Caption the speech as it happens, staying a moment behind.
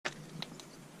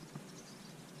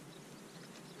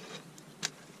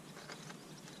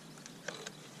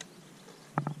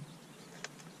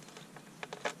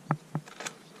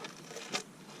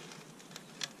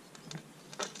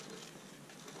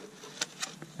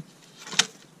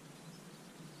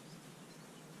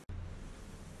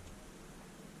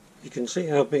You can see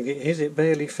how big it is, it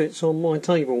barely fits on my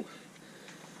table.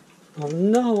 I've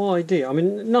no idea, I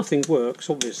mean nothing works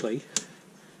obviously.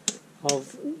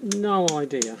 I've no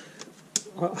idea.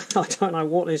 I don't know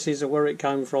what this is or where it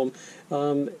came from.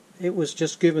 It was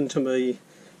just given to me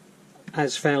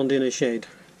as found in a shed.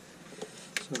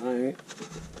 So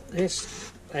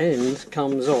this end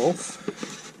comes off,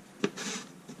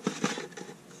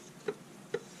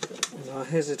 and I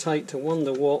hesitate to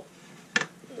wonder what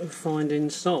we'll find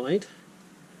inside.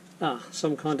 Ah,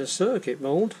 some kind of circuit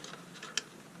board.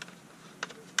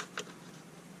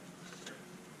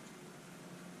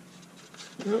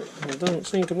 No, it doesn't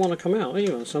seem to want to come out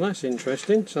either, so that's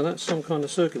interesting. So that's some kind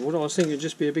of circuit board. I was thinking it'd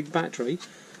just be a big battery.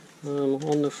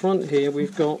 On the front here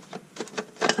we've got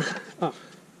a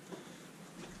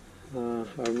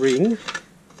ring.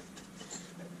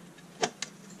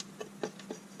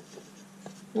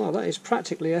 Well, that is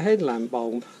practically a headlamp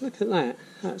bulb. Look at that.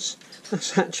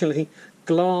 That's actually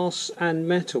glass and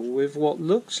metal with what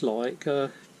looks like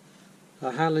a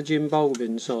halogen bulb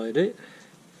inside it.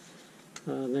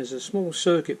 There's a small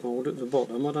circuit board at the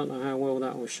bottom. I don't know how well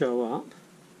that will show up.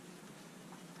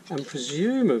 And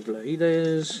presumably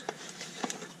there's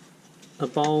a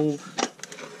bulb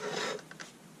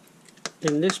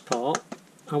in this part.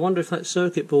 I wonder if that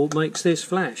circuit board makes this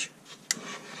flash.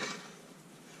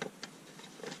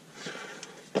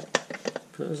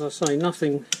 But as I say,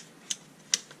 nothing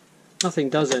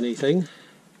does anything.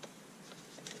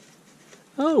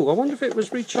 Oh, I wonder if it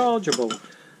was rechargeable.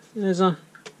 There's a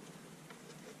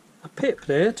pip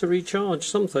there to recharge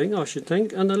something, I should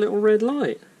think, and a little red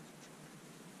light.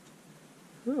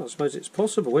 Well, I suppose it's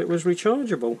possible it was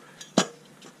rechargeable.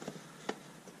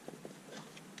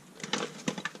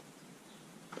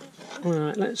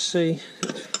 Alright, let's see.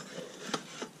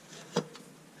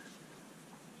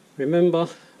 Remember,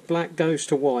 black goes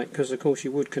to white, because of course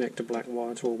you would connect a black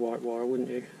wire to a white wire, wouldn't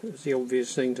you? It's the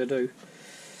obvious thing to do.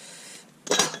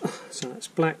 So that's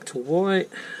black to white.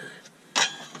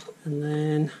 And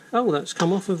then, oh, that's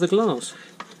come off of the glass.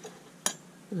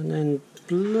 And then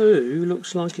blue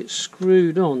looks like it's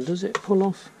screwed on. Does it pull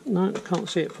off? No, I can't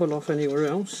see it pull off anywhere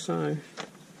else. So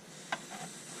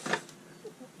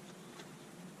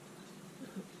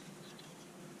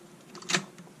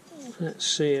let's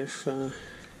see if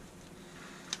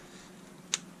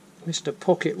Mr.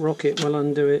 Pocket Rocket will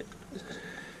undo it.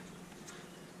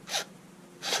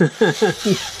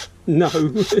 No.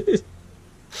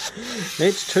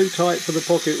 It's too tight for the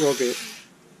Pocket Rocket.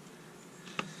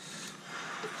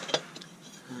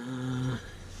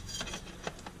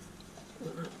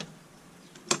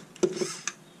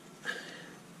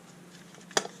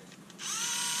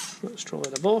 Let's try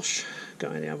the Bosch.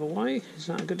 Going the other way. Is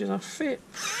that a good enough fit?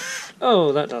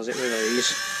 Oh, that does it with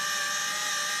ease.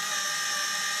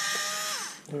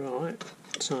 Right,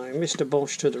 so Mr.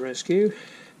 Bosch to the rescue.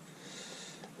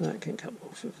 That can come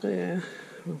off of there.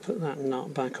 We'll put that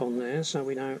nut back on there so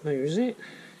we don't lose it.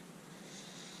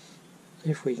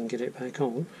 If we can get it back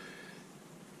on.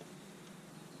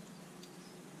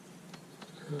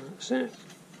 That's it.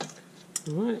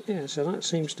 Alright, yeah, so that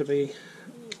seems to be,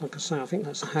 like I say, I think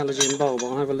that's a halogen bulb.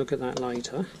 I'll have a look at that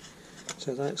later.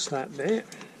 So that's that bit.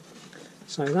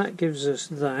 So that gives us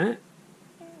that.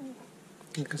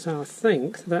 Because I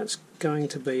think that's going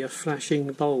to be a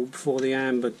flashing bulb for the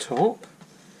amber top.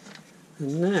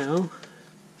 And now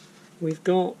we've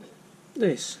got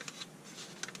this.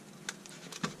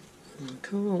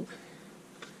 I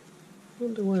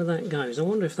wonder where that goes. I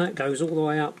wonder if that goes all the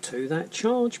way up to that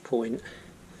charge point.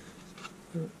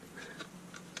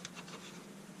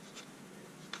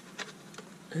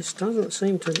 This doesn't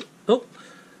seem to... Oh!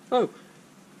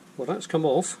 Well, that's come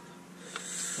off.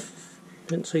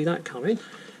 Didn't see that coming.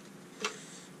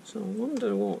 So I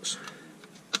wonder what's...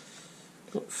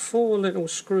 Got 4 little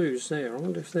screws there. I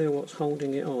wonder if they're what's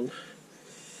holding it on.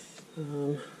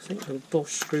 I think the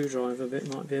Bosch screwdriver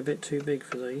bit might be a bit too big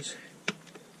for these.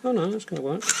 Oh no, that's going to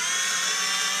work.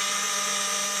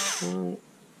 1,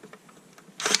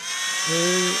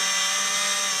 2,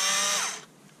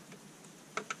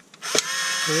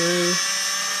 3.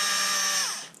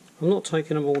 I'm not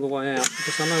taking them all the way out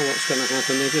because I know what's going to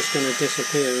happen. They're just going to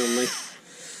disappear on me.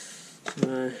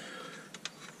 So,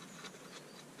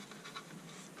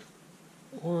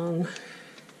 1,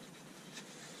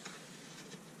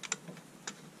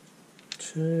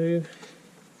 2,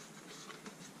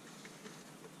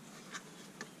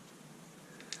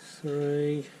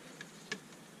 3,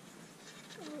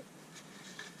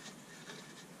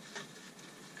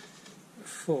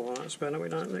 4. That's better, we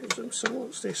don't lose them. So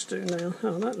what's this do now?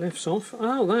 Oh, that lifts off.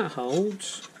 Oh, that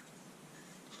holds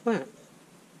that.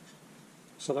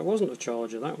 So that wasn't a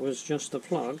charger, that was just a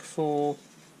plug for...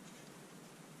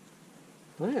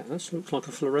 Yeah, that looks like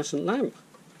a fluorescent lamp.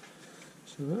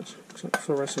 So that looks like a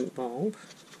fluorescent bulb.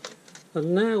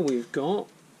 And now we've got,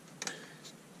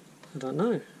 I don't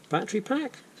know, battery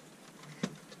pack?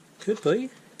 Could be.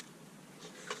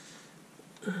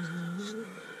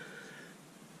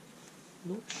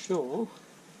 Not sure.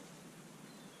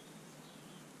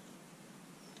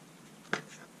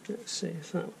 Let's see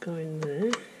if that'll go in there.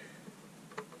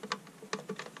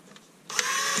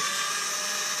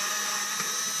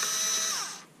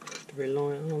 To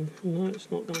rely on. No, it's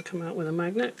not going to come out with a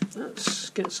magnet. Let's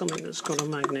get something that's got a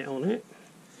magnet on it.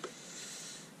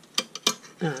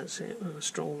 That's it, a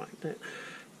strong magnet.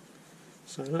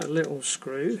 So that little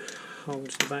screw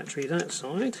holds the battery that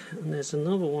side, and there's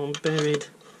another one buried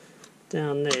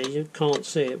down there. You can't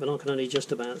see it, but I can only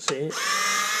just about see it.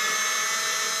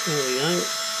 There we go.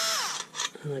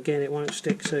 And again, it won't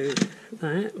stick to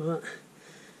that, but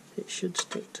it should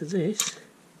stick to this.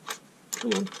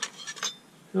 Come on.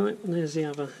 Right, and there's the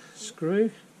other screw.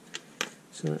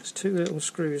 So that's two little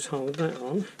screws hold that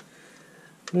on.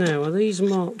 Now, are these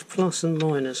marked plus and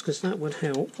minus? Because that would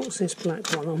help. What's this black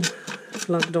one I'm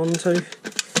plugged onto?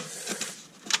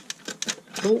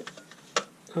 Oh,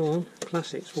 hold on,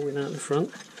 plastic's falling out the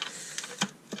front.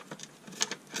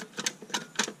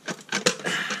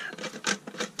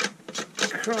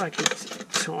 Crikey, it's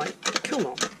tight. Come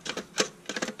on.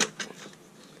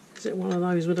 Is it one of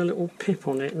those with a little pip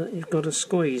on it that you've got to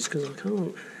squeeze? Because I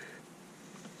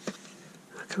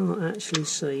can't actually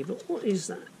see. But what is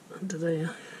that under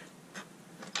there?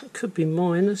 It could be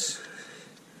minus.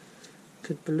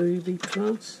 Could blue be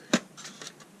plus?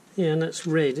 Yeah, and that's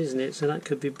red, isn't it? So that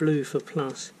could be blue for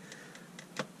plus.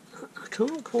 I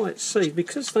can't quite see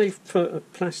because they've put a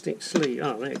plastic sleeve.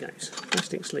 Oh, there it goes.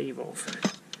 Plastic sleeve off.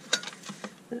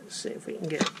 Let's see if we can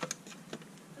get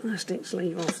plastic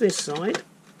sleeve off this side.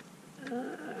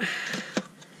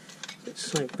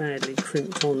 It's so badly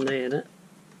crimped on there that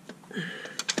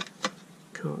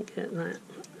can't get that.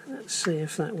 Let's see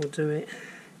if that will do it.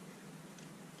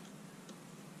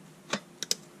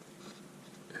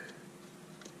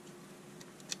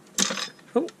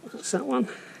 Oh, that's that one.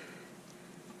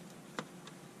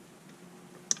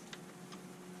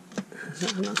 Is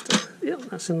that enough to... Yep,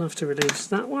 that's enough to release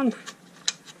that one.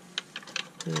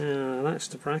 That's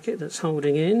the bracket that's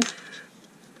holding in.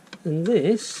 And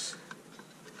this...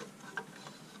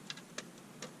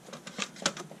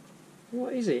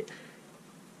 What is it?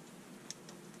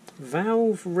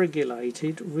 Valve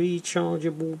regulated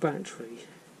rechargeable battery.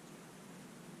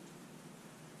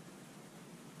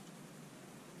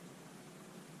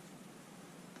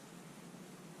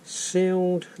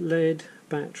 Sealed lead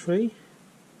battery.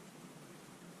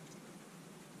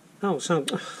 Oh, so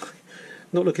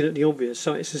not looking at the obvious.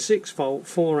 So it's a 6 volt,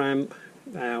 4 amp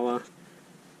hour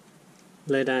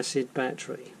lead acid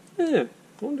battery. Yeah,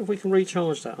 I wonder if we can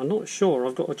recharge that. I'm not sure.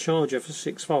 I've got a charger for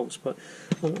 6 volts, but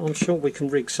I'm sure we can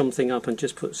rig something up and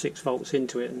just put 6 volts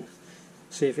into it and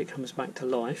see if it comes back to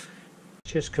life.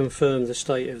 Just confirm the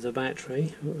state of the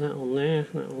battery. Put that on there,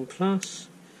 that on plus.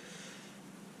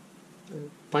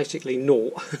 Basically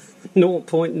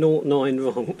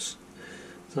 0.09 volts.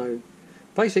 So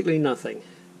basically nothing.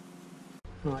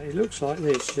 Right, it looks like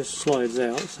this just slides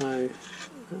out, so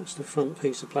that's the front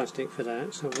piece of plastic for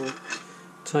that. So we'll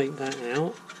take that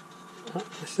out. I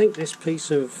think this piece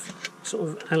of sort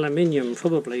of aluminium,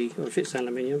 probably, or if it's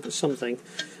aluminium, but something,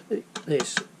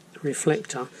 this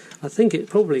reflector, I think it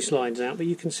probably slides out, but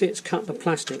you can see it's cut the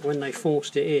plastic when they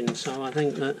forced it in, so I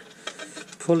think that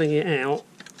pulling it out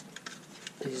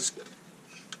is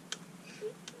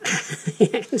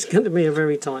it's going to be a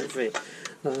very tight fit.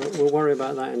 We'll worry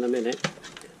about that in a minute.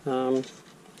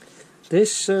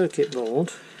 This circuit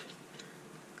board,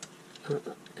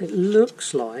 it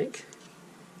looks like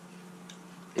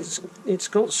it's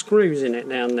got screws in it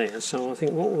down there, so I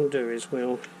think what we'll do is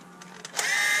we'll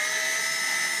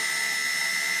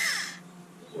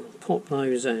pop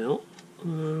those out.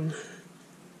 No,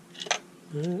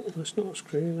 that's not a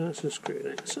screw, that's a screw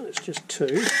there, so it's just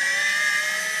two.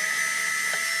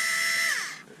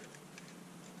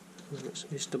 That's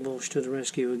Mr. Bosch to the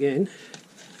rescue again.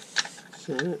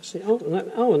 So that's it.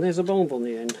 Oh, and there's a bulb on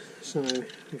the end. So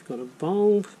we've got a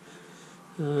bulb.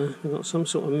 We've got some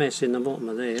sort of mess in the bottom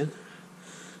of there.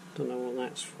 Don't know what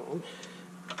that's from.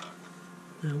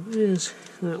 Now where's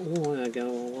that wire go,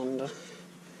 I wonder?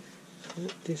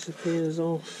 That disappears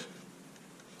off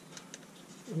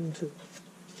into...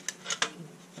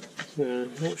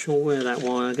 not sure where that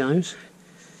wire goes.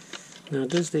 Now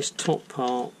does this top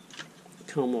part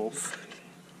come off?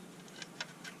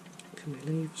 Can we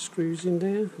leave screws in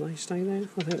there? Will they stay there?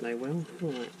 I think they will.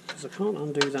 Right, because I can't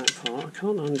undo that part. I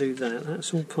can't undo that.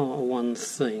 That's all part of one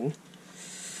thing.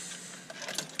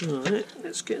 Right,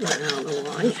 let's get that out of the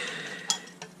way.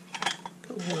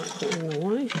 Got all that put in the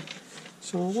way.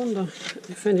 So I wonder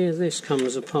if any of this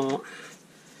comes apart.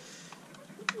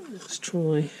 Let's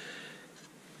try.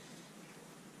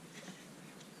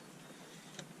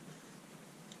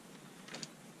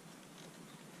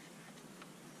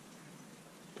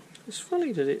 It's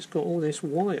funny that it's got all this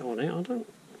white on it. I don't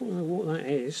know what that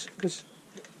is, because,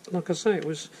 like I say,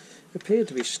 it appeared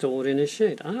to be stored in a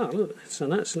shed. Ah, look, so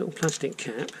that's a little plastic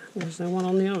cap. Is there one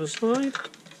on the other side?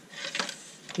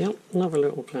 Yep, another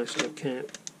little plastic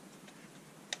cap.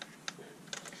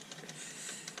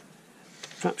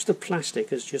 Perhaps the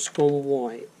plastic has just gone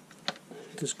white.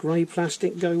 Does grey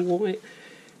plastic go white?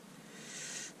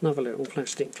 Another little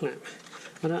plastic flap.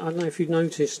 I don't know if you've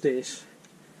noticed this.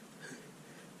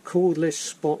 Cordless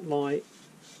spotlight,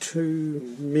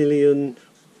 2 million,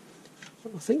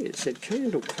 I think it said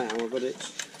candle power, but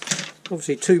it's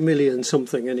obviously 2 million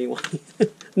something anyway.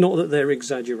 Not that they're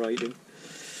exaggerating.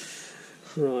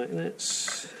 Right,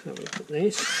 let's have a look at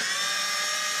this.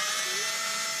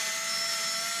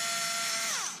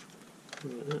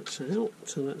 Right, that's out,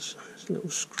 so that's a little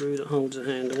screw that holds the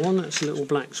handle on. That's a little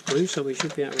black screw, so we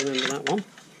should be able to remember that one.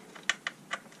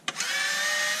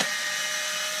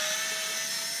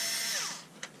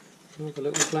 Another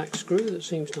little black screw that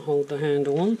seems to hold the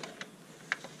handle on.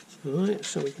 Alright,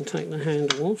 so we can take the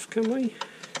handle off, can we?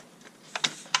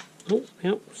 Oh,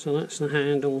 yep, so that's the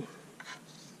handle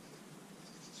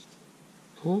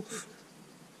off.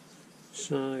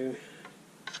 So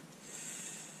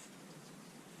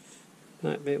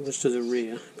that bit was to the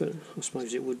rear, but I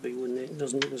suppose it would be, wouldn't it? It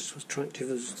doesn't look as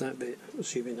attractive as that bit,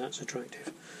 assuming that's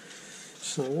attractive.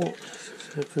 So what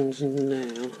happens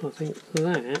now? I think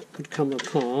that would come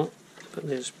apart, but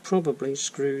there's probably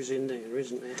screws in there,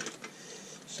 isn't there?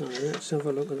 So let's have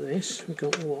a look at this. We've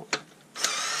got what?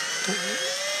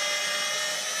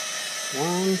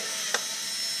 1,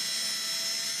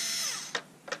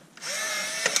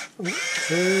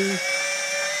 2,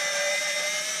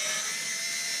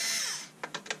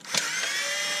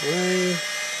 3,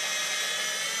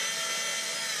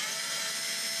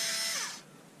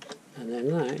 and then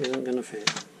that isn't going to fit.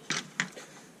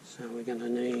 So we're going to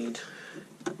need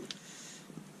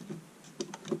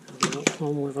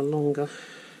one with a longer.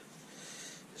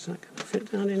 Is that going to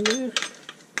fit down in there?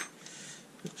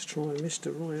 Let's try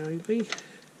Mr. Ryobi.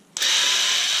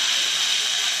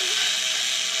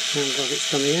 Sounds like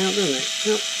it's coming out, doesn't it?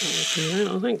 Yep, that's coming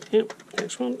out, I think. Yep,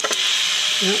 next one. Yep,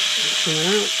 it's coming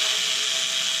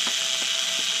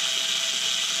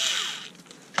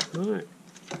out. Right.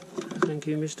 Thank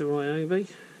you, Mr. Ryobi.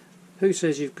 Who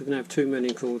says you can have too many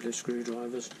cordless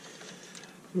screwdrivers?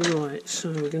 Right, so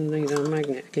we're going to need our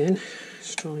magnet again.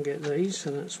 Let's try and get these.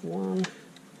 So that's 1,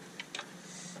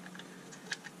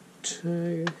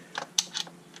 2,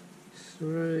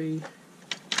 3.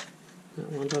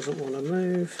 That one doesn't want to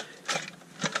move.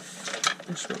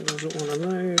 This one doesn't want to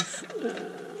move.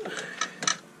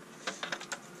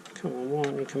 Come on, why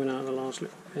aren't you coming out of the last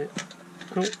little bit?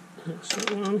 Oh, that's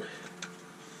that one.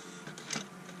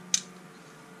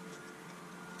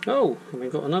 Oh, and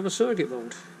we've got another circuit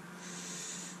board.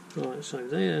 Right, so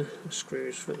there, the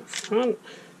screws for the front.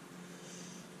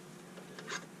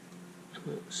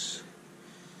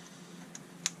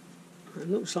 It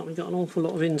looks like we've got an awful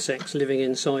lot of insects living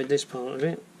inside this part of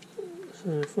it.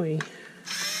 So if we...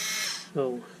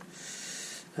 Oh,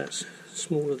 that's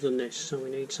smaller than this, so we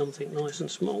need something nice and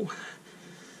small.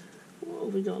 What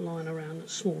have we got lying around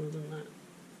that's smaller than that?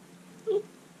 Oh.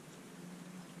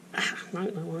 No,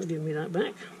 that won't give me that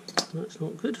back. That's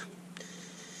not good.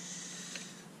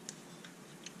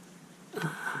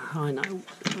 I know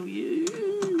what I'll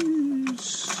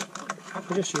use.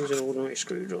 I'll just use an ordinary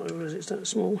screwdriver as it's that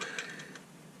small.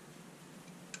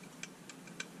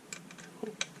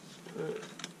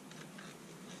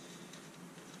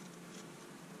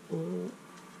 1,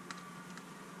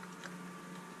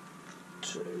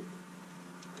 2.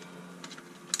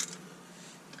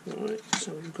 Right,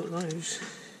 so we've got those.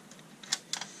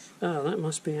 Oh, that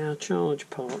must be our charge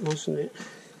part, mustn't it?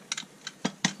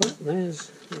 Oh,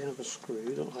 there's the other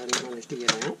screw that I haven't managed to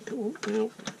get out. Come on,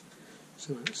 out.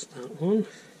 So that's that one.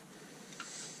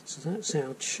 So that's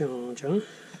our charger.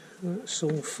 That's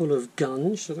all full of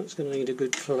gunge, so that's going to need a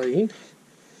good clean.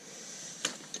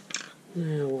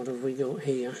 Now what have we got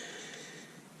here?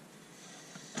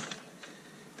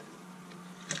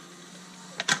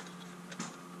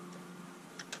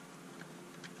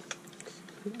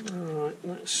 Alright,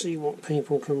 let's see what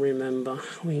people can remember.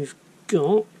 We've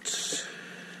got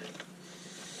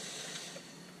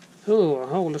a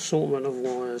whole assortment of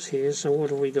wires here. So what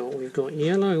have we got? We've got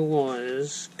yellow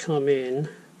wires come in.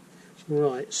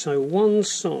 Right, so one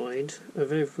side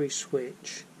of every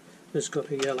switch has got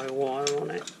a yellow wire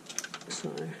on it. So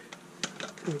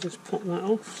can we just pop that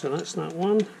off? So that's that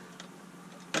one.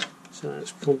 So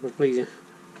that's probably,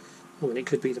 I mean it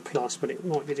could be the plus, but it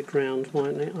might be the ground,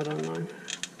 mightn't it? I don't know.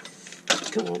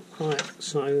 Come on, right,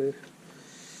 so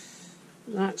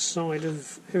that side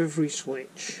of every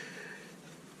switch.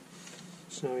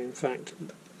 So in fact,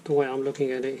 the way I'm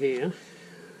looking at it here,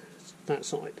 that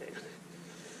side there.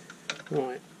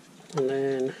 Right, and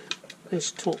then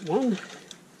this top one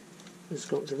has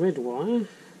got the red wire,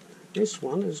 this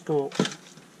one has got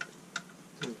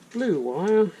the blue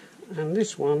wire, and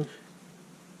this one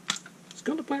has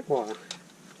got a black wire.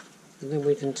 And then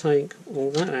we can take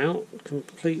all that out,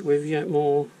 complete with yet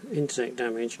more insect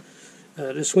damage.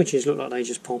 The switches look like they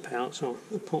just pop out, so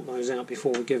I'll pop those out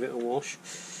before we give it a wash.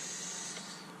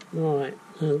 Right,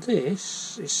 and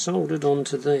this is soldered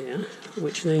onto there,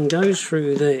 which then goes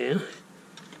through there.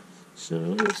 So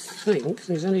I don't think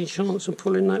there's any chance of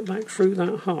pulling that back through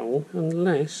that hole,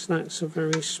 unless that's a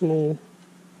very small...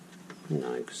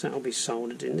 No, because that'll be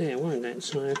soldered in there, won't it?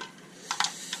 So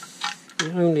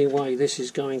the only way this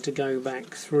is going to go back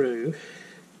through...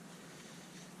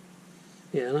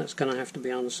 Yeah, that's going to have to be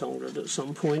unsoldered at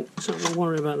some point, so we'll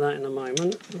worry about that in a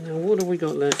moment. Now what have we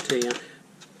got left here?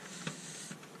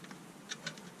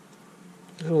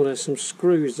 Oh, there's some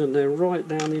screws and they're right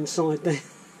down inside there.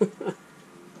 I've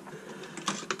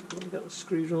got a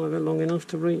screwdriver long enough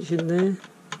to reach in there.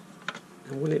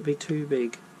 And will it be too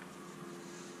big?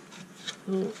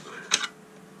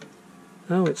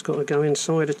 Oh, it's got to go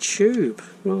inside a tube.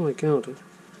 My God,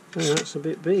 oh, that's a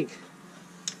bit big.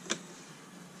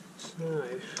 So,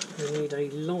 we need a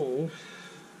long,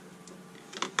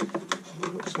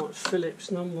 looks like Phillips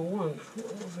 #1. What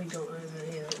have we got over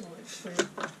here that might fit?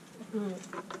 Oh.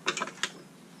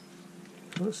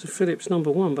 That's the Phillips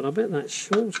 #1, but I bet that's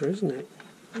shorter, isn't it?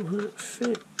 Will that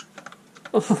fit?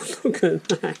 Oh, look at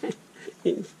that!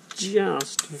 It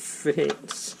just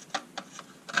fits.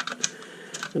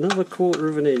 Another 1/4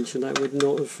 of an inch and that would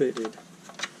not have fitted.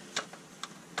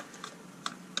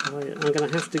 I'm going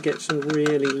to have to get some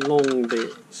really long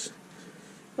bits.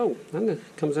 Oh, and it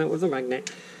comes out with a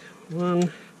magnet.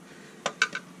 One.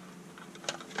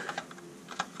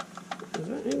 Is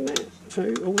that in there?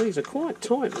 So all these are quite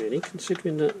tight really,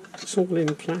 considering that it's all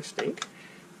in plastic.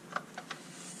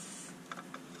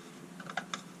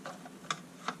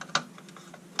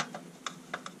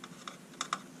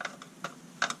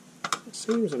 It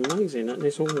seems amazing that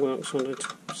this all works on a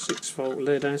 6-volt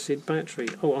lead acid battery.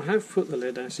 Oh, I have put the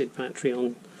lead acid battery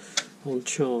on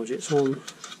charge. It's on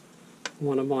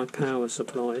one of my power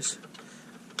supplies.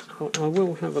 I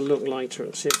will have a look later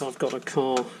and see if I've got a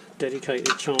car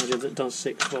dedicated charger that does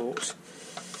 6 volts.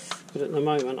 But at the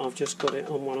moment I've just got it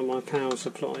on one of my power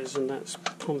supplies and that's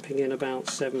pumping in about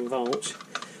 7 volts.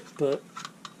 But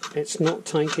it's not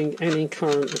taking any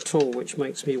current at all, which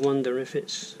makes me wonder if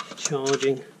it's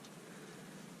charging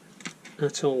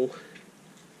at all.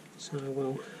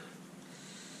 So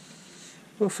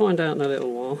we'll find out in a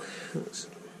little while.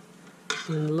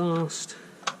 And last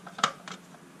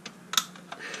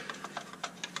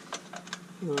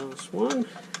one.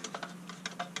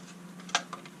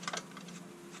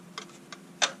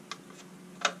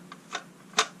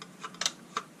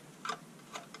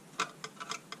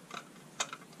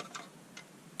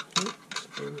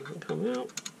 Come out.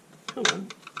 Come on.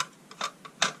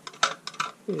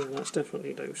 Yeah, that's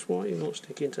definitely loose. Why are you not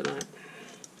sticking to that?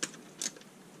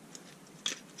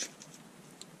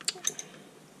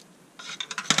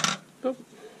 Oh.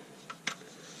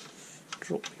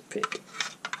 Drop my pick.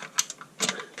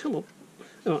 Come on.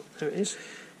 Oh, there it is.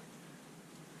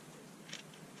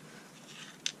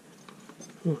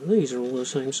 Oh, these are all the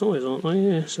same size, aren't they?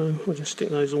 Yeah, so we'll just stick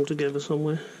those all together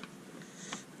somewhere.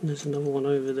 And there's another one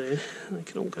over there. They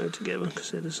can all go together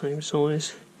because they're the same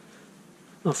size.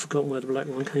 I've forgotten where the black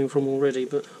one came from already,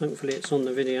 but hopefully it's on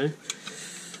the video.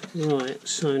 Right,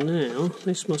 so now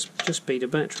this must just be the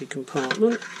battery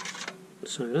compartment.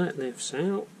 So that lifts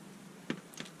out.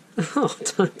 Oh, I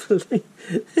don't believe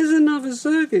there's another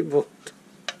circuit board.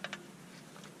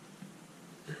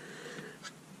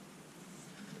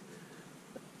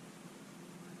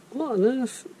 What on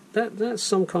earth? That's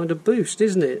some kind of boost,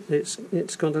 isn't it?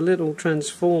 It's got a little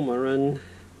transformer and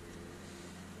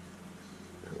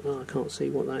oh, I can't see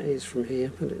what that is from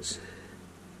here, but it's,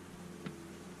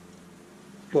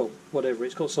 well, whatever,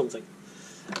 it's got something.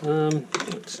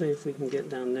 Let's see if we can get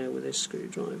down there with this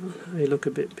screwdriver. They look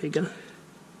a bit bigger.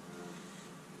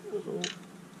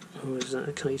 Or is that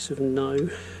a case of no?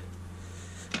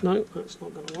 No, that's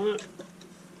not going to work.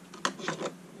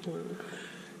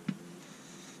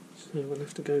 So we'll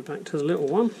have to go back to the little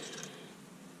one.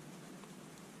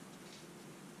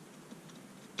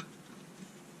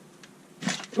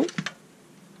 Oh,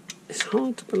 it's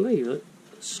hard to believe that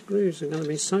the screws are going to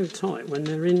be so tight when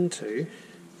they're into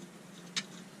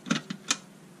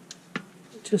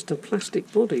just a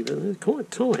plastic body, but they're quite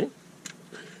tight.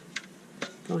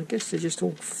 But I guess they're just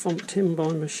all thumped in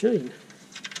by machine.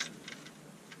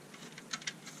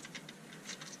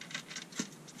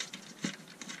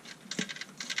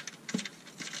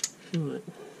 Right,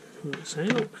 that's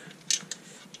out.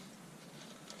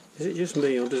 Is it just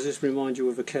me, or does this remind you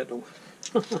of a kettle?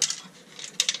 Right,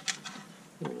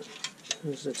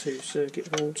 there's the two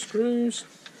circuit board screws.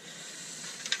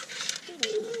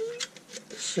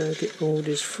 The circuit board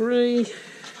is free,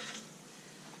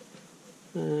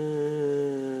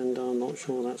 and I'm not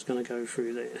sure that's going to go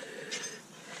through there.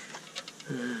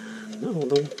 No,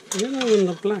 the yellow and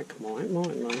the black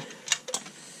mightn't they?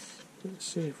 Let's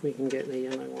see if we can get the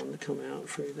yellow one to come out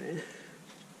through there.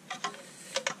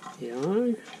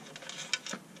 Yellow.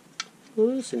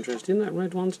 Well, that's interesting, that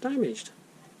red one's damaged.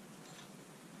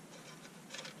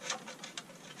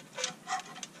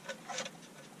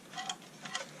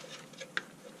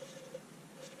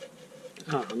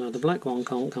 Ah, no, the black one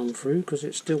can't come through because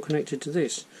it's still connected to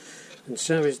this, and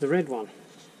so is the red one.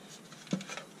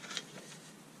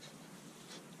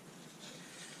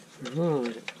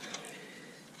 Right.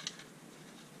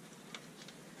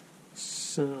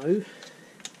 So,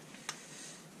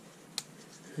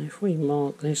 if we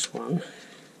mark this one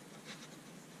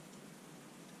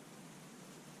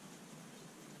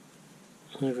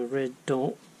with a red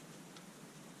dot,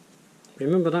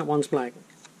 remember that one's black.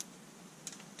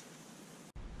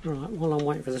 Right, while I'm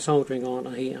waiting for the soldering iron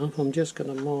to heat up, I'm just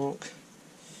going to mark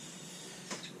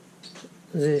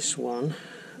this one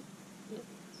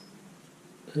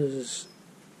as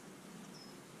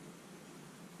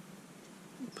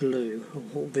blue. I'll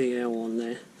put VL on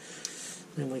there.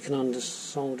 Then we can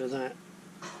undersolder that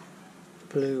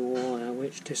blue wire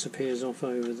which disappears off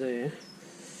over there.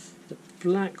 The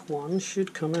black one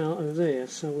should come out of there,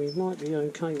 so we might be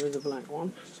okay with the black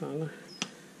one. So,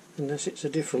 unless it's a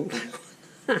different black one.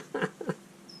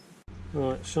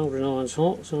 Right, soldering iron's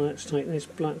hot, so let's take this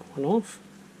black one off.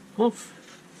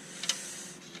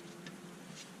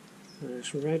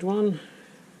 This red one.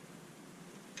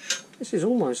 This is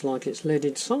almost like it's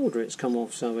leaded solder, it's come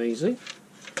off so easy.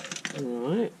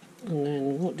 Right, and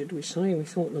then what did we say? We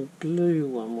thought the blue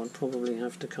one would probably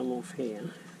have to come off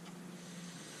here.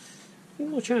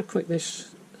 Watch how quick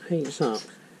this heats up.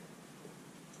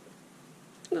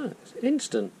 No, it's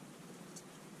instant.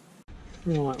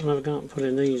 Right, I'm going to go up and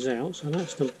putting these out. So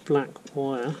that's the black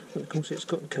wire, but of course it's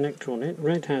got the connector on it.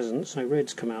 Red hasn't, so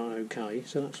red's come out okay,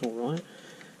 so that's alright.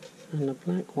 And the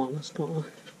black one has got a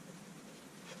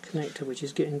connector which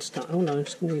is getting stuck. Oh no,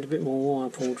 it's need a bit more wire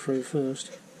pulled through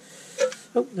first.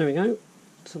 Oh, there we go.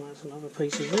 So that's another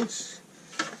piece of this.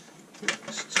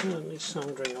 Let's turn this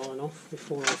soldering iron off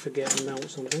before I forget and melt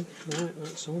something. Right,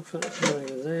 that's off. That's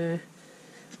over there.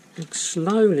 We're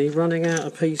slowly running out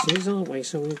of pieces, aren't we?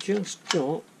 So we've just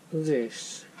got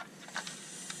this.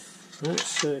 That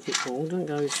circuit board that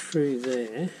goes through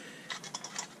there.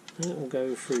 That will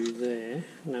go through there.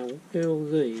 Now we'll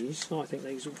build these. I think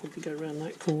these will probably go around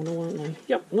that corner, won't they?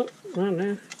 Yep, look, round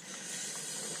there.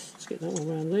 Let's get that one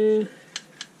round there.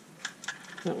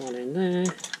 That one in there.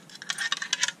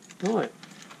 Right,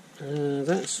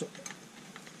 that's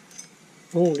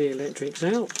all the electrics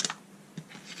out.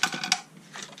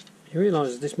 You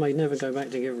realise this may never go back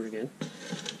together again.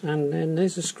 And then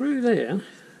there's a screw there.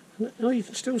 Oh, you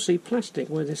can still see plastic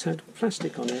where this had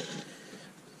plastic on it.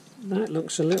 That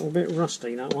looks a little bit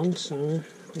rusty, that one, so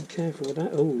be careful with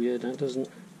that. Oh yeah, that doesn't...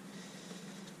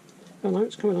 Oh no,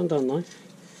 it's coming undone though.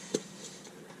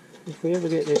 If we ever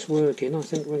get this working, I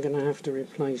think we're going to have to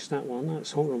replace that one.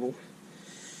 That's horrible.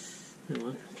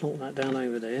 Anyway, plonk that down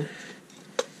over there.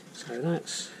 So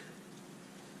that's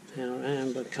our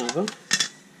amber cover.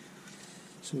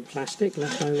 Some plastic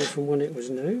left over from when it was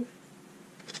new.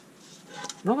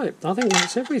 Right, I think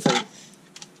that's everything.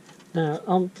 Now,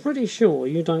 I'm pretty sure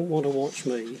you don't want to watch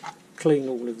me clean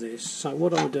all of this, so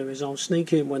what I'll do is I'll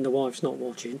sneak in when the wife's not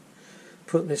watching,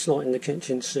 put this light in the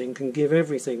kitchen sink and give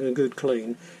everything a good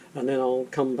clean, and then I'll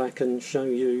come back and show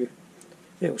you.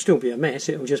 It'll still be a mess,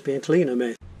 it'll just be a cleaner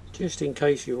mess. Just in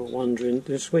case you were wondering,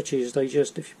 the switches, they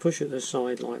just, if you push at this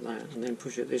side like that, and then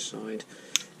push at this side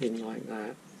in like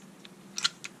that,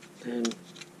 then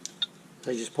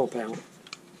they just pop out.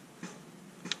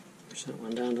 Push that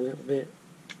one down a little bit.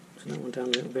 that one down a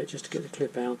little bit just to get the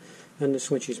clip out, and the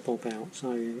switches pop out.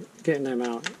 So getting them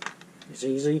out is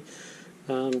easy.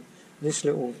 This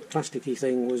little plasticky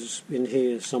thing was in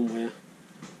here somewhere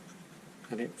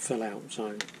and it fell out,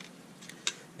 so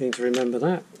need to remember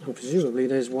that. And presumably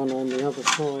there's one on the other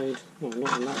side. Well,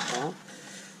 not on that part.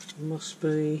 Must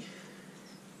be.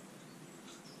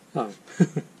 Oh.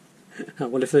 Oh,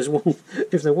 well, if there's one,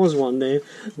 if there was one there,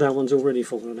 that one's already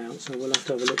fallen out. So we'll have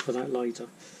to have a look for that later.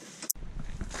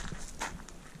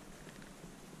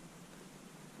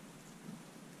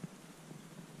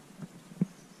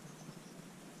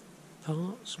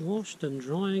 Parts washed and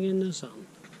drying in the sun.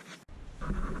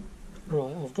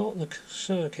 Right, I've got the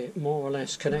circuit more or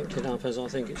less connected up as I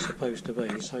think it's supposed to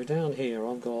be. So down here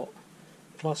I've got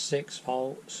 +6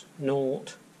 volts, 0.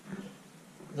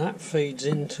 That feeds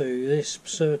into this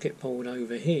circuit board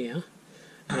over here,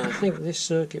 and I think this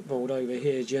circuit board over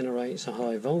here generates a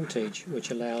high voltage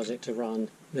which allows it to run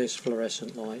this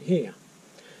fluorescent light here.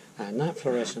 And that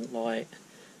fluorescent light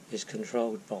is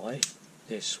controlled by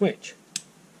this switch.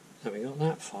 So we got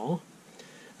that far,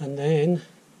 and then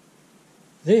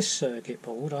this circuit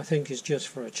board I think is just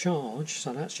for a charge,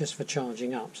 so that's just for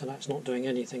charging up, so that's not doing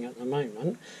anything at the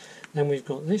moment. Then we've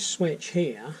got this switch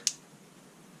here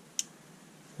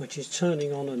which is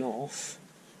turning on and off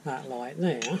that light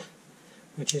there,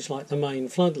 which is like the main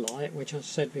floodlight, which I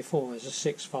said before is a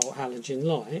 6-volt halogen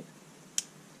light.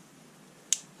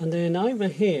 And then over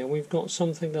here we've got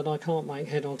something that I can't make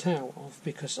head or tail of,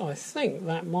 because I think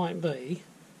that might be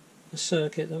the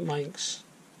circuit that makes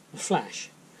a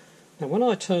flash. Now when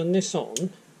I turn this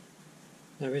on,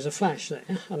 there is a flash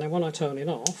there, and then when I turn it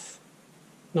off,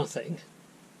 nothing.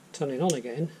 Turn it on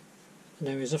again, and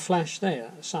there is a flash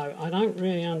there. So I don't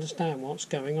really understand what's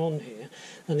going on here.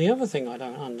 And the other thing I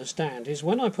don't understand is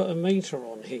when I put a meter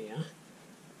on here,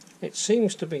 it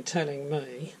seems to be telling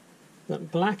me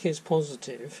that black is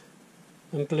positive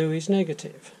and blue is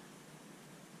negative.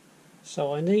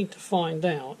 So I need to find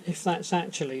out if that's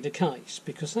actually the case,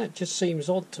 because that just seems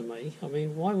odd to me. I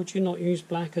mean, why would you not use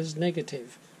black as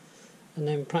negative and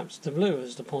then perhaps the blue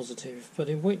as the positive? But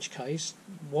in which case,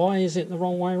 why is it the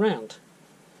wrong way around?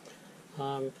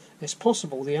 It's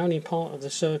possible the only part of the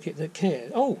circuit that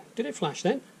cares... Oh, did it flash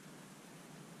then?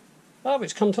 Oh,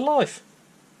 it's come to life.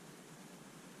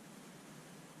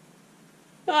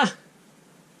 Ah!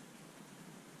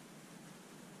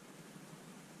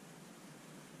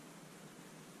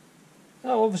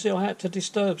 Oh, obviously I had to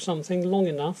disturb something long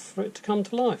enough for it to come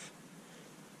to life.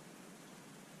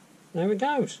 There it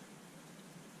goes.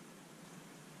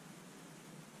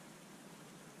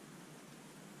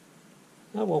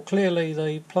 Oh, well, clearly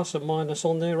the plus and minus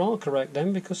on there are correct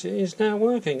then, because it is now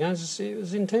working as it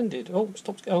was intended. Oh,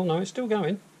 stop. Oh no, it's still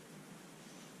going.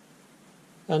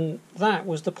 And that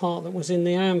was the part that was in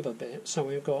the amber bit. So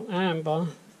we've got amber,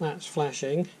 that's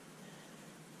flashing.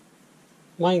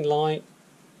 Main light,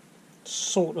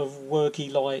 sort of worky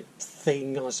light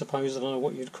thing, I suppose. I don't know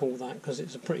what you'd call that, because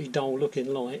it's a pretty dull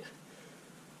looking light.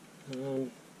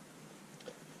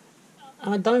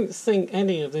 I don't think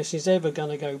any of this is ever going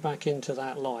to go back into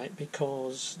that light,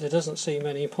 because there doesn't seem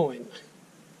any point.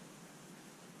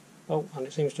 Oh, and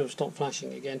it seems to have stopped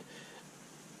flashing again.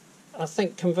 I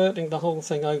think converting the whole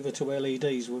thing over to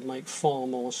LEDs would make far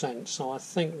more sense, so I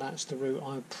think that's the route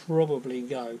I'd probably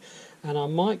go. And I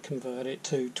might convert it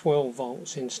to 12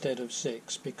 volts instead of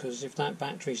 6, because if that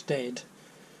battery's dead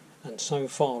and so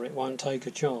far it won't take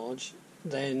a charge,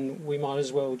 then we might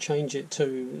as well change it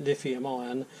to lithium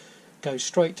ion, go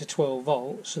straight to 12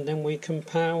 volts, and then we can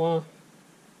power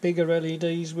bigger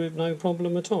LEDs with no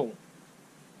problem at all.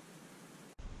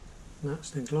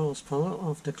 That's the glass part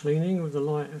after cleaning, with the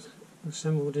light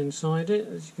assembled inside it.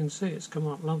 As you can see, it's come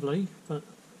up lovely, but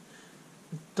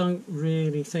I don't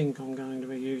really think I'm going to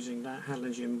be using that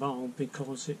halogen bulb,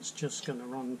 because it's just going to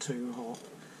run too hot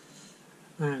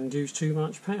and use too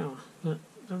much power. But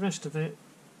the rest of it,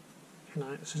 you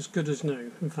know, it's as good as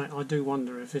new. In fact, I do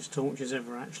wonder if this torch has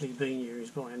ever actually been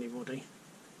used by anybody.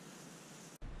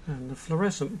 And the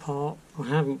fluorescent part I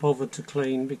haven't bothered to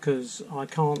clean, because I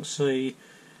can't see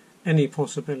any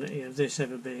possibility of this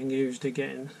ever being used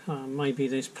again. Maybe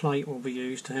this plate will be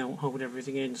used to help hold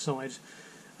everything inside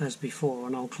as before,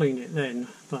 and I'll clean it then,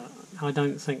 but I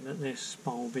don't think that this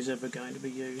bulb is ever going to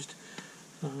be used.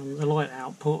 The light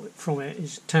output from it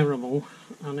is terrible,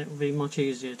 and it will be much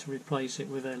easier to replace it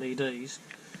with LEDs,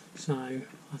 so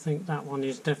I think that one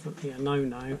is definitely a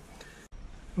no-no.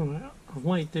 Right, I've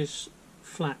made this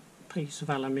flat piece of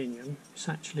aluminium. It's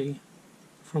actually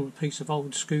from a piece of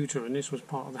old scooter, and this was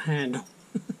part of the handle,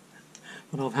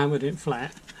 but I've hammered it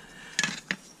flat.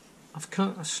 I've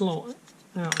cut a slot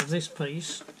out of this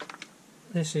piece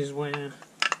this is where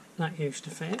that used to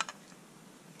fit,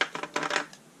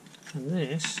 and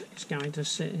this is going to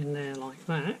sit in there like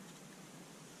that,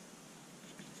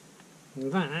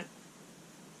 and that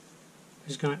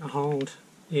is going to hold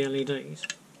the LEDs,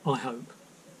 I hope.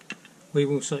 We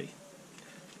will see.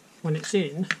 When it's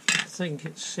in, I think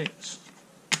it sits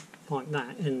like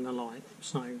that in the light.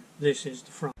 So this is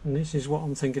the front. And this is what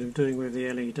I'm thinking of doing with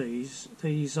the LEDs.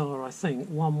 These are, I think,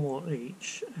 1 watt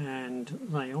each, and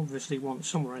they obviously want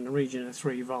somewhere in the region of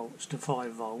 3 volts to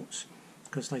 5 volts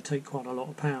because they take quite a lot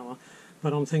of power.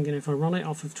 But I'm thinking if I run it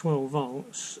off of 12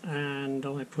 volts and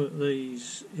I put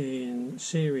these in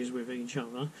series with each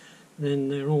other, then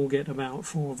they'll all get about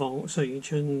 4 volts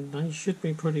each, and they should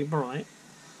be pretty bright.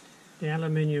 The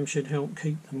aluminium should help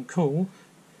keep them cool.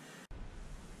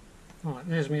 Right,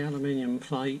 there's my aluminium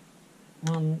plate.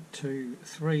 1, 2,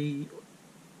 3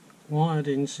 wired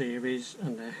in series,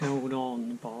 and they're held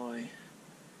on by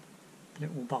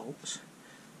little bolts.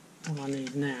 All I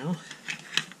need now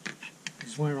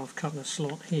is where I've cut the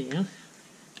slot here.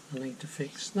 I need to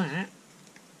fix that,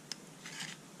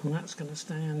 and that's going to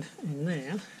stand in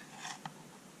there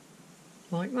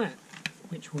like that,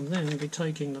 which will then be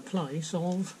taking the place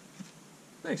of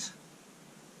this.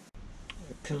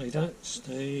 Okay, that's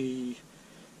the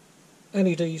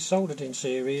LED soldered in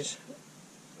series,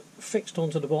 fixed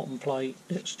onto the bottom plate.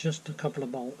 It's just a couple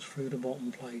of bolts through the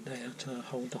bottom plate there to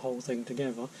hold the whole thing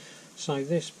together. So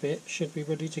this bit should be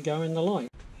ready to go in the light.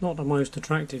 Not the most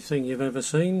attractive thing you've ever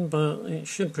seen, but it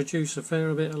should produce a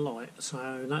fair bit of light,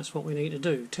 so that's what we need to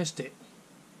do, test it.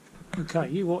 Okay,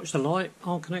 you watch the light,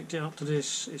 I'll connect it up to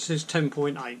this. It says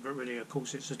 10.8, but really of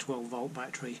course it's a 12 volt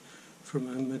battery from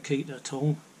a Makita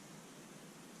tool.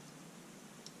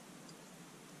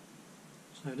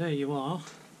 So there you are.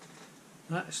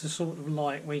 That's the sort of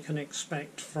light we can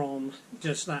expect from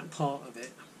just that part of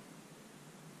it.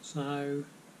 So,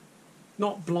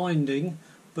 not blinding,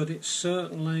 but it's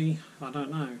certainly, I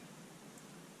don't know,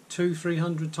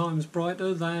 200-300 times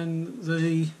brighter than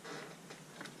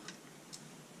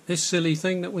this silly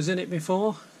thing that was in it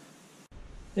before.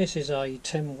 This is a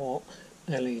 10 watt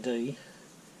LED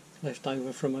left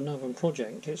over from another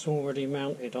project. It's already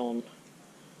mounted on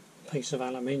piece of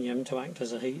aluminium to act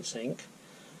as a heatsink.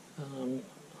 I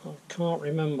can't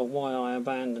remember why I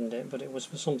abandoned it, but it was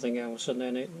for something else and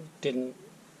then it didn't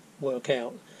work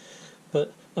out.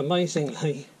 But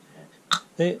amazingly,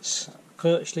 it's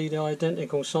virtually the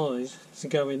identical size to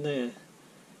go in there.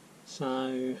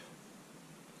 So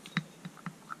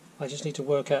I just need to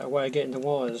work out a way of getting the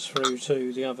wires through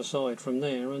to the other side from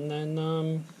there, and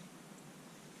then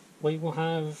we will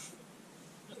have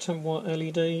a 10 watt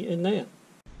LED in there.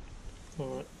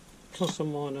 Alright, plus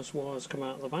and minus wires come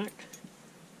out the back.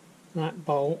 That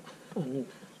bolt and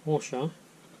washer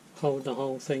hold the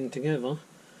whole thing together.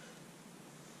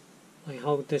 They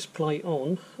hold this plate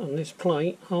on, and this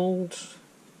plate holds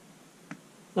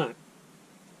that.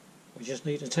 We just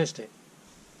need to test it.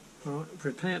 Alright,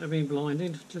 prepare to be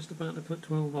blinded. Just about to put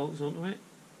 12 volts onto it.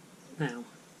 Now,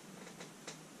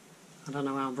 I don't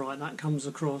know how bright that comes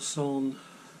across on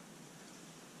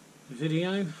the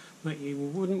video, but you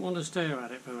wouldn't want to stare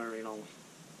at it for very long.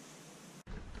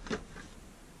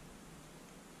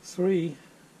 3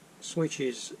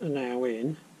 switches are now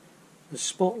in. The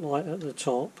spotlight at the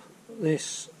top,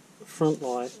 this front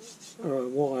light are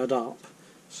wired up,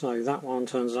 so that one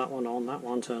turns that one on, that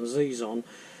one turns these on.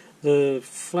 The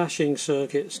flashing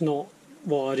circuit's not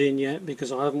wired in yet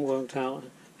because I haven't worked out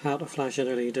how to flash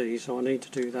an LED, so I need to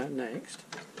do that next.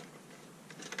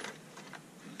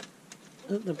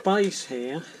 At the base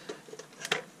here,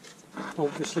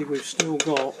 obviously we've still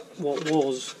got what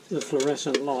was the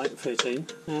fluorescent light fitting,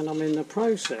 and I'm in the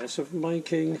process of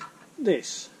making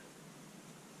this.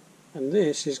 And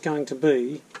this is going to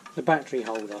be the battery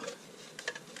holder.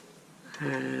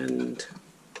 And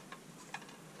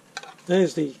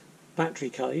there's the battery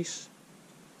case,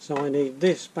 so I need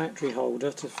this battery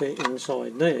holder to fit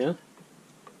inside there,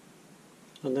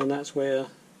 and then that's where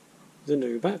the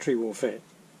new battery will fit,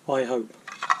 I hope.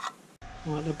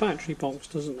 Right, the battery box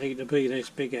doesn't need to be this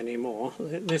big anymore.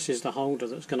 This is the holder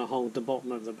that's going to hold the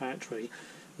bottom of the battery.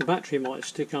 The battery might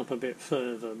stick up a bit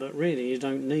further, but really you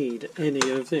don't need any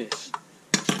of this.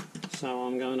 So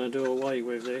I'm going to do away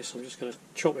with this. I'm just going to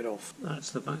chop it off.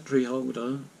 That's the battery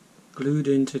holder glued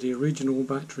into the original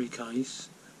battery case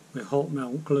with hot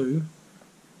melt glue.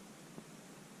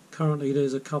 Currently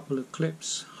there's a couple of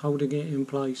clips holding it in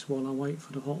place while I wait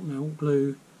for the hot melt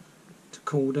glue to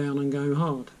cool down and go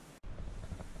hard.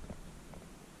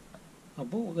 I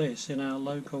bought this in our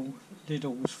local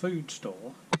Lidl's food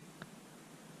store.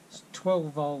 It's a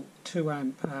 12 volt 2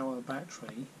 amp hour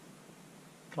battery,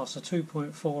 plus a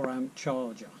 2.4 amp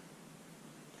charger,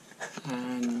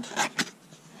 and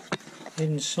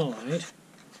inside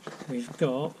we've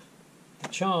got a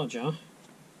charger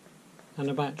and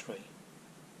a battery.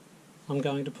 I'm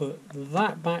going to put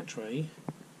that battery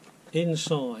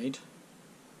inside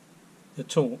the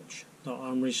torch that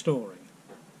I'm restoring,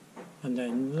 and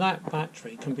then that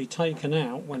battery can be taken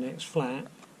out when it's flat,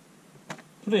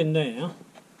 put in there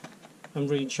and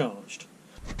recharged.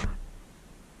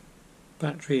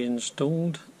 Battery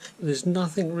installed. There's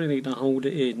nothing really to hold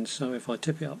it in, so if I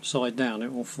tip it upside down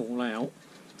it will fall out.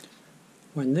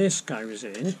 When this goes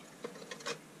in,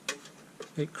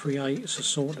 it creates a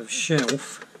sort of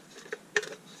shelf,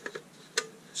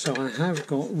 so I have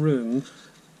got room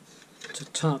to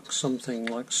tuck something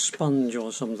like sponge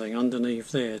or something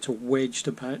underneath there to wedge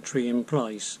the battery in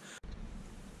place.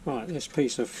 Right, this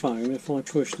piece of foam, if I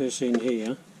push this in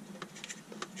here,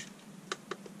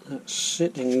 that's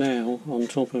sitting now on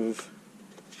top of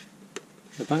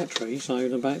the battery, so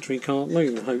the battery can't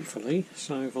move, hopefully.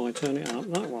 So if I turn it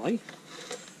up that way,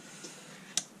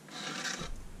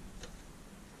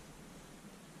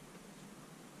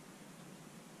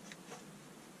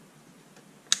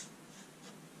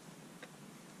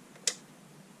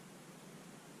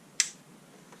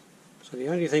 so the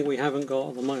only thing we haven't got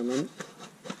at the moment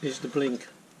is the blink,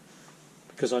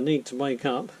 because I need to make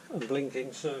up a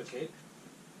blinking circuit.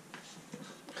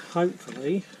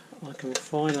 Hopefully I can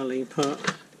finally put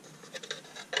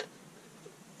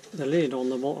the lid on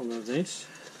the bottom of this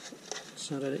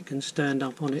so that it can stand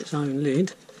up on its own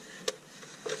lid.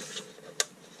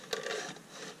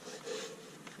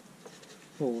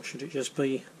 Or should it just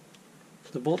be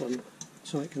the bottom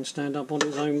so it can stand up on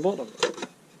its own bottom?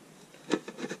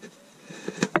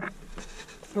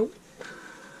 Oh,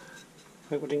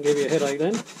 hope I didn't give you a headache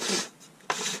then.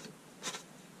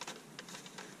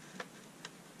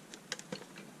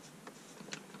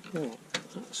 Oh,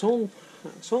 that's on,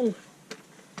 that's on.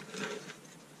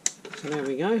 So there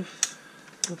we go.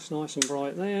 That's nice and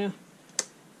bright there.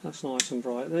 That's nice and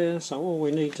bright there. So all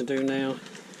we need to do now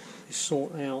is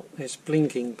sort out this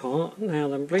blinking part. Now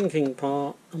the blinking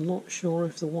part, I'm not sure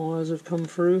if the wires have come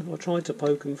through. I tried to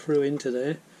poke them through into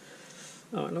there.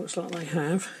 Oh, it looks like they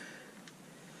have.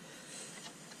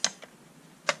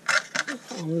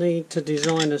 I'll need to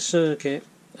design a circuit.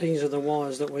 These are the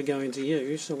wires that we're going to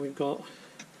use. So we've got,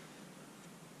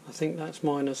 I think that's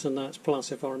minus and that's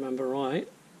plus if I remember right.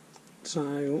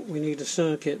 So we need a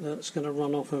circuit that's going to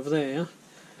run off of there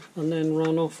and then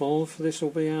run off of, this will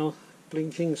be our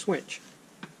blinking switch.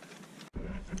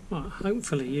 Right,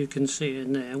 hopefully you can see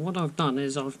in there. What I've done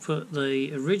is I've put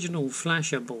the original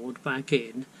flasher board back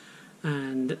in,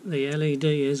 and the LED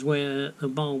is where the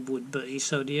bulb would be,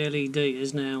 so the LED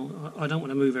is now, I don't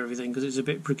want to move everything because it's a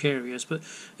bit precarious, but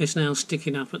it's now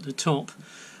sticking up at the top.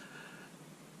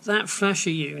 That flasher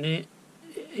unit,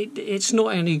 it's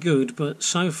not any good, but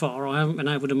so far I haven't been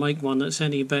able to make one that's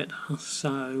any better,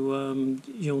 so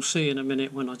you'll see in a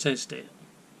minute when I test it.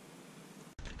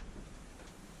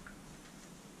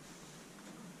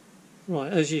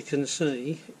 Right, as you can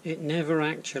see, it never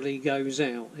actually goes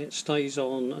out. It stays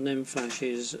on and then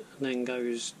flashes and then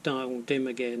goes dial dim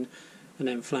again and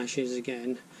then flashes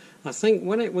again. I think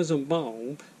when it was a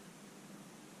bulb,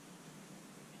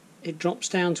 it drops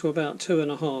down to about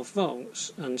 2.5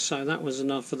 volts, and so that was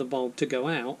enough for the bulb to go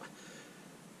out.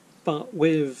 But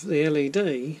with the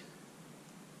LED,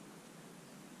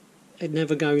 it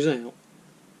never goes out.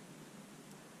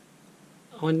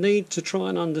 I need to try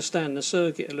and understand the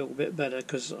circuit a little bit better,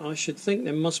 because I should think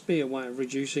there must be a way of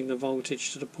reducing the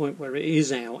voltage to the point where it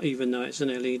is out even though it's an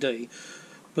LED,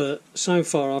 but so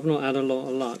far I've not had a lot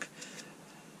of luck.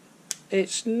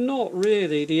 It's not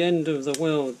really the end of the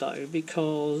world though,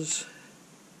 because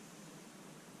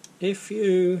if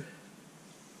you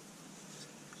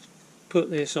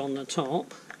put this on the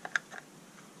top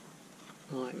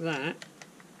like that,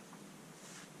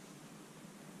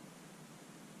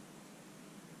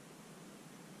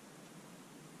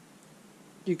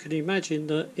 you can imagine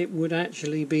that it would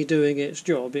actually be doing its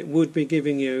job. It would be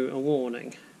giving you a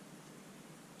warning.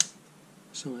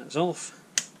 So that's off,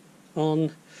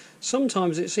 on.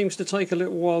 Sometimes it seems to take a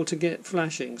little while to get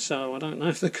flashing, so I don't know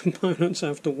if the components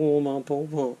have to warm up or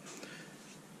what.